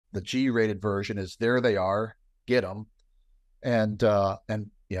the G-rated version is there they are, get them, and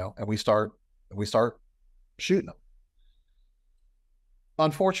we start shooting them.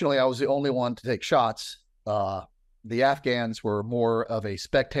 Unfortunately, I was the only one to take shots. The Afghans were more of a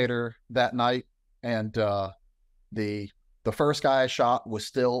spectator that night, and the the first guy I shot was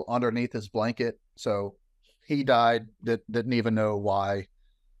still underneath his blanket, so he died. Didn't even know why.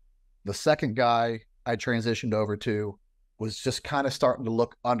 The second guy I transitioned over to was just kind of starting to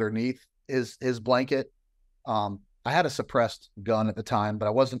look underneath his blanket. I had a suppressed gun at the time, but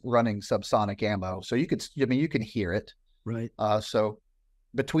I wasn't running subsonic ammo, so you can hear it. Right. So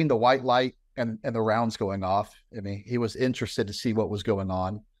between the white light and the rounds going off, I mean, he was interested to see what was going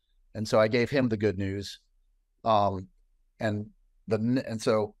on, and so I gave him the good news. Um, and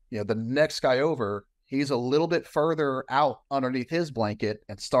so the next guy over, he's a little bit further out underneath his blanket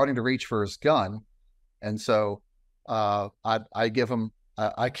and starting to reach for his gun, and so I give him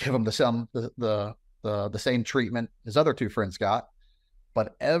the same treatment his other two friends got.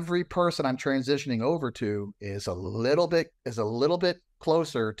 But every person I'm transitioning over to is a little bit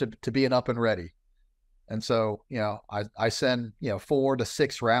closer to being up and ready. And so, I send, 4 to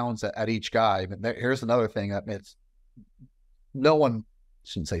 6 rounds at each guy. But here's another thing that it's no one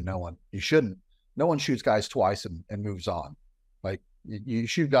shouldn't say no one. You shouldn't. No one shoots guys twice and moves on. Like you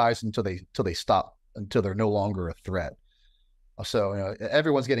shoot guys until they stop, until they're no longer a threat. So,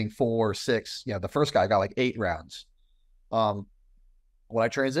 everyone's getting 4 or 6. The first guy got like 8 rounds. When I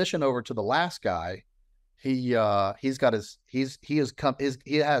transition over to the last guy, he has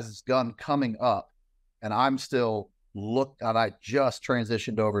his gun coming up, and I'm still and I just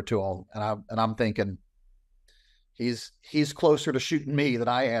transitioned over to him, and I'm thinking he's closer to shooting me than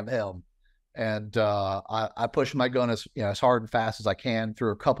I am him. And I pushed my gun as hard and fast as I can,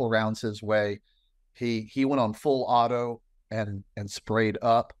 threw a couple rounds his way. He went on full auto and sprayed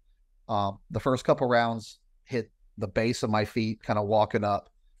up. The first couple rounds hit the base of my feet, kind of walking up.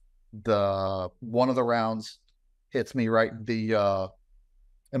 One of the rounds hits me right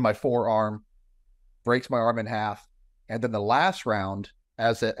in my forearm, breaks my arm in half, and then the last round,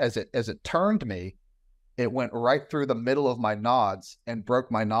 as it turned me, it went right through the middle of my nods and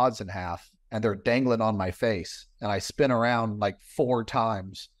broke my nods in half, and they're dangling on my face, and I spin around like 4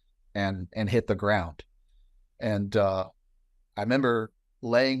 times and hit the ground. And I remember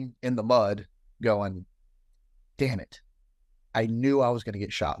laying in the mud going, damn it. I knew I was going to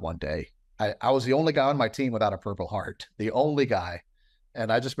get shot one day. I was the only guy on my team without a Purple Heart, the only guy.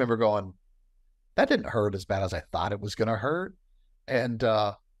 And I just remember going, that didn't hurt as bad as I thought it was going to hurt. And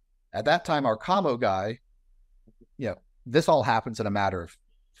at that time, our commo guy, this all happens in a matter of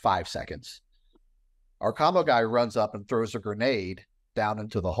 5 seconds. Our combo guy runs up and throws a grenade down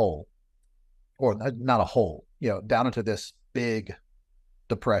into the hole, or not a hole, down into this big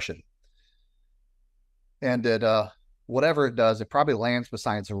depression. And whatever it does, it probably lands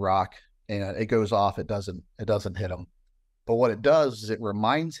beside a rock, and it goes off. It doesn't hit him. But what it does is it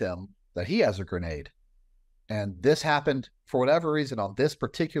reminds him that he has a grenade. And this happened for whatever reason on this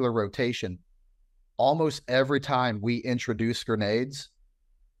particular rotation. Almost every time we introduced grenades,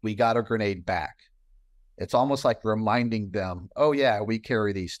 we got a grenade back. It's almost like reminding them, oh yeah, we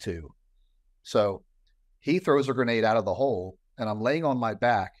carry these too. So he throws a grenade out of the hole, and I'm laying on my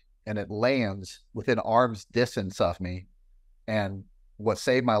back, and it lands within arm's distance of me. And what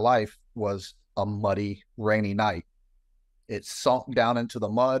saved my life was a muddy, rainy night. It sunk down into the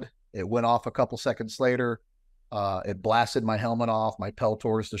mud. It went off a couple seconds later. It blasted my helmet off, my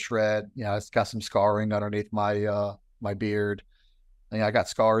peltors to shred. It's got some scarring underneath my beard. I got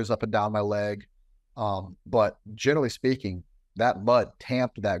scars up and down my leg. But generally speaking, that mud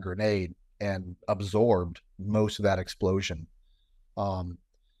tamped that grenade and absorbed most of that explosion.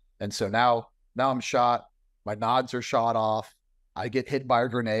 And so now I'm shot. My nods are shot off. I get hit by a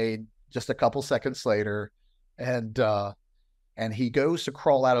grenade just a couple seconds later, and he goes to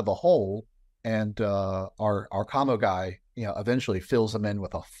crawl out of the hole, and our commo guy, eventually fills him in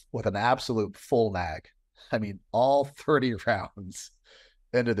with an absolute full mag. I mean, all 30 rounds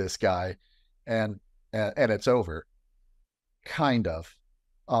into this guy, and it's over, kind of.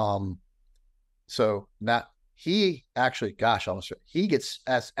 So now he actually, gosh, almost he gets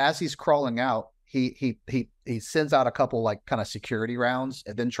as he's crawling out, he sends out a couple like kind of security rounds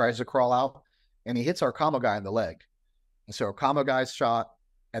and then tries to crawl out, and he hits our commo guy in the leg. And so our commo guy's shot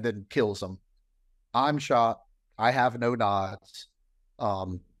and then kills him. I'm shot. I have no nods. I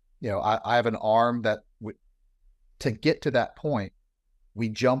have an arm that to get to that point, we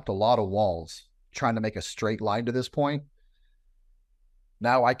jumped a lot of walls trying to make a straight line to this point.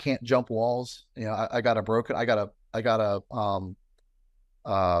 Now I can't jump walls. I got a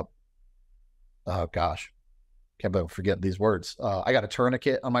uh, oh gosh, can't believe I'm forgetting these words. I got a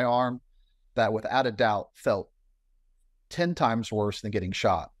tourniquet on my arm that without a doubt felt 10 times worse than getting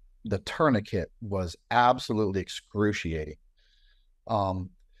shot. The tourniquet was absolutely excruciating. Um,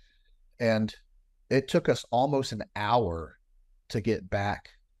 and it took us almost an hour to get back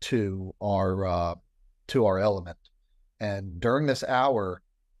to our element. And during this hour,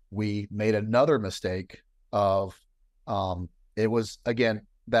 we made another mistake of it was again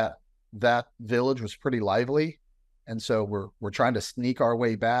that village was pretty lively, and so we're trying to sneak our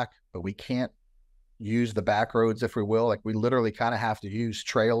way back, but we can't use the back roads, if we will. Like we literally kind of have to use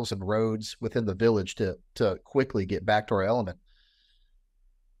trails and roads within the village to quickly get back to our element.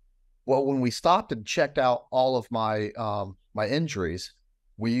 Well, when we stopped and checked out all of my injuries,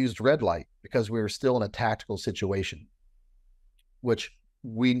 we used red light because we were still in a tactical situation, which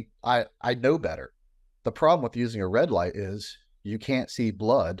I know better. The problem with using a red light is you can't see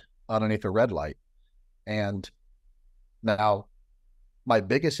blood underneath a red light. And now my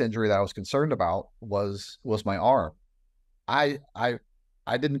biggest injury that I was concerned about was my arm. I I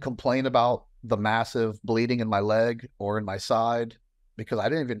I didn't complain about the massive bleeding in my leg or in my side because I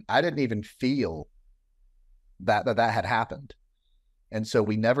didn't even feel that had happened. And so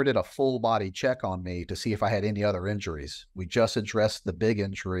we never did a full body check on me to see if I had any other injuries. We just addressed the big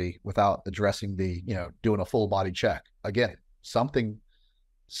injury without addressing doing a full body check. Again, something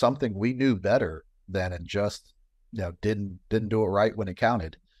we knew better than, and just, didn't do it right when it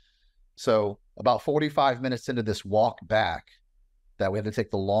counted. So about 45 minutes into this walk back that we had to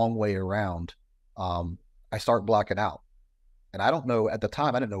take the long way around, I start blacking out. And I don't know, at the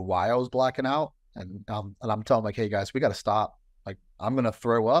time, I didn't know why I was blacking out. And I'm telling, like, hey guys, we got to stop. Like, I'm going to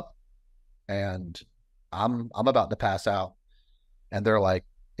throw up and I'm about to pass out. And they're like,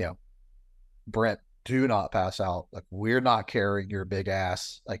 Brent, do not pass out. Like, we're not carrying your big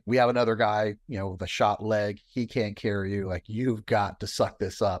ass. Like, we have another guy, with a shot leg. He can't carry you. Like, you've got to suck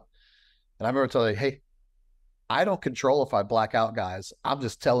this up. And I remember telling, hey, I don't control if I black out, guys. I'm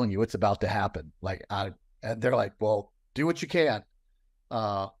just telling you it's about to happen. And they're like, well, do what you can.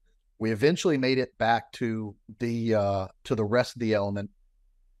 We eventually made it back to the rest of the element.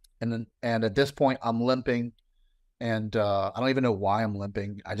 And at this point I'm limping, and I don't even know why I'm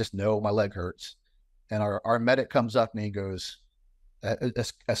limping. I just know my leg hurts. And our medic comes up to me and goes,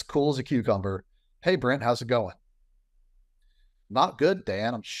 as cool as a cucumber, hey Brent, how's it going? Not good,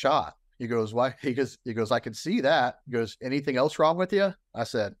 Dan. I'm shot. He goes, why? He goes, I can see that. He goes, anything else wrong with you? I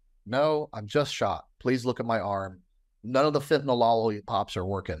said, no, I'm just shot. Please look at my arm. None of the fentanyl lollipops are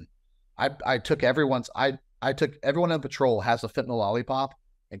working. I took I took everyone in patrol has a fentanyl lollipop,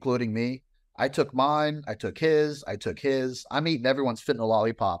 including me. I took mine. I took his. I'm eating everyone's fentanyl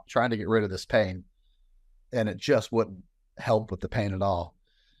lollipop, trying to get rid of this pain. And it just wouldn't help with the pain at all.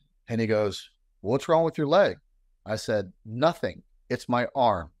 And he goes, what's wrong with your leg? I said, nothing. It's my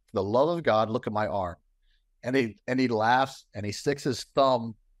arm. For the love of God, look at my arm. And he laughs and he sticks his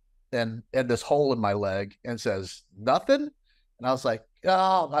thumb in this hole in my leg and says, nothing? And I was like,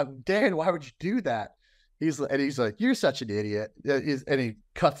 oh, Dan, why would you do that? He's like, you're such an idiot. And he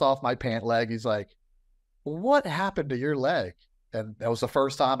cuts off my pant leg. He's like, what happened to your leg? And that was the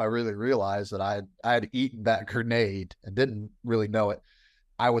first time I really realized that I had eaten that grenade and didn't really know it.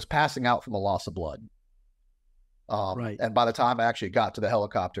 I was passing out from a loss of blood. Right. And by the time I actually got to the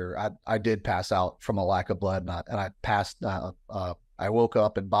helicopter, I did pass out from a lack of blood. And I passed, I woke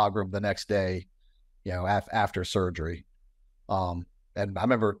up in Bagram the next day, after surgery. And I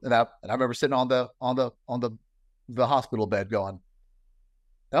remember sitting on the hospital bed going,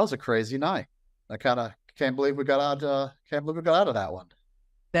 that was a crazy night. I kind of can't believe we got out of that one.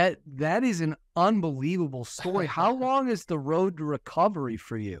 That is an unbelievable story. How long is the road to recovery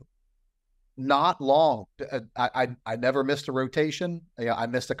for you? Not long. I never missed a rotation. I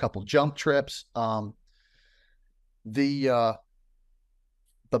missed a couple jump trips. The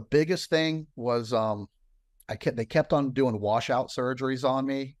biggest thing was they kept on doing washout surgeries on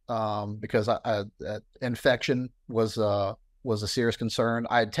me because infection was a serious concern.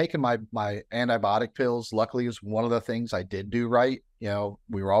 I had taken my antibiotic pills. Luckily, it was one of the things I did do right.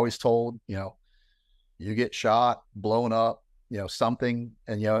 We were always told, you get shot, blown up, something,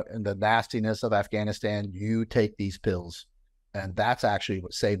 and in the nastiness of Afghanistan, you take these pills. And that's actually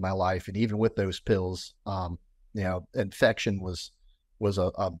what saved my life. And even with those pills, infection was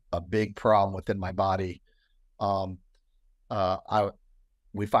a big problem within my body.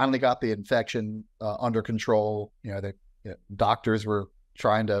 We finally got the infection under control. The doctors were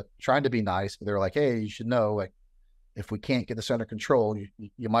trying to be nice, but they were like, hey, you should know, like, if we can't get this under control,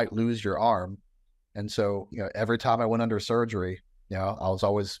 you might lose your arm. And so, every time I went under surgery, I was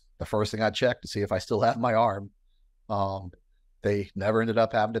always the first thing I checked to see if I still have my arm. Um, they never ended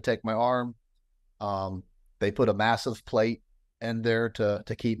up having to take my arm. They put a massive plate in there to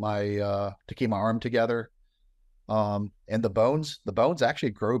keep my arm together. And the bones actually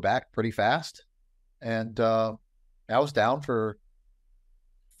grow back pretty fast. And I was down for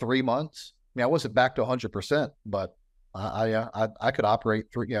 3 months. I mean, I wasn't back to 100%, but I could operate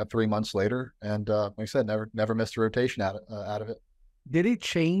 3 months later, and like I said, never missed a rotation out of it. Did it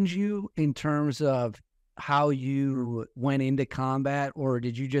change you in terms of how you went into combat, or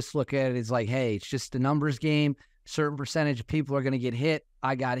did you just look at it as like, hey, it's just a numbers game. Certain percentage of people are going to get hit.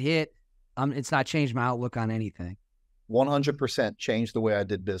 I got hit. It's not changed my outlook on anything. 100% changed the way I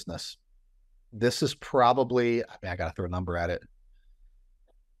did business. This is probably, I mean, I got to throw a number at it.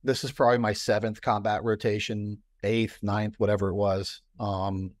 This is probably my 7th combat rotation, 8th, 9th, whatever it was.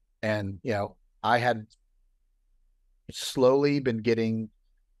 And I had slowly been getting,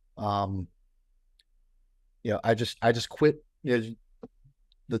 I just quit. The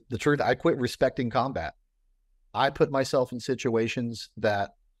truth, I quit respecting combat. I put myself in situations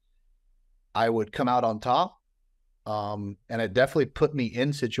that I would come out on top. And it definitely put me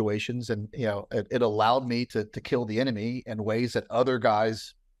in situations, and it allowed me to kill the enemy in ways that other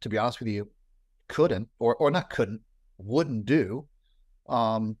guys, to be honest with you, couldn't, or not couldn't, wouldn't do.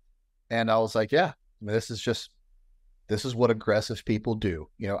 And I was like, yeah, I mean, this is what aggressive people do.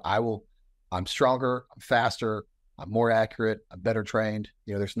 I'm stronger, I'm faster, I'm more accurate, I'm better trained.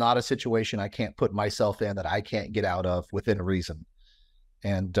 There's not a situation I can't put myself in that I can't get out of within reason.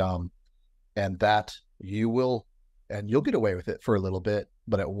 And that you'll get away with it for a little bit,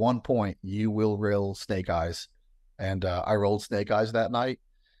 but at one point you will roll snake eyes. And I rolled snake eyes that night.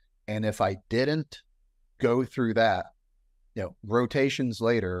 And if I didn't go through that, rotations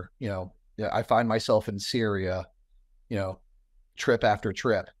later, I find myself in Syria, trip after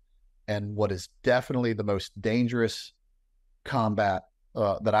trip. And what is definitely the most dangerous combat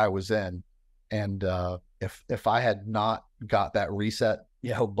that I was in. And if I had not got that reset,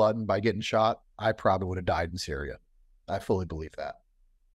 button by getting shot, I probably would have died in Syria. I fully believe that.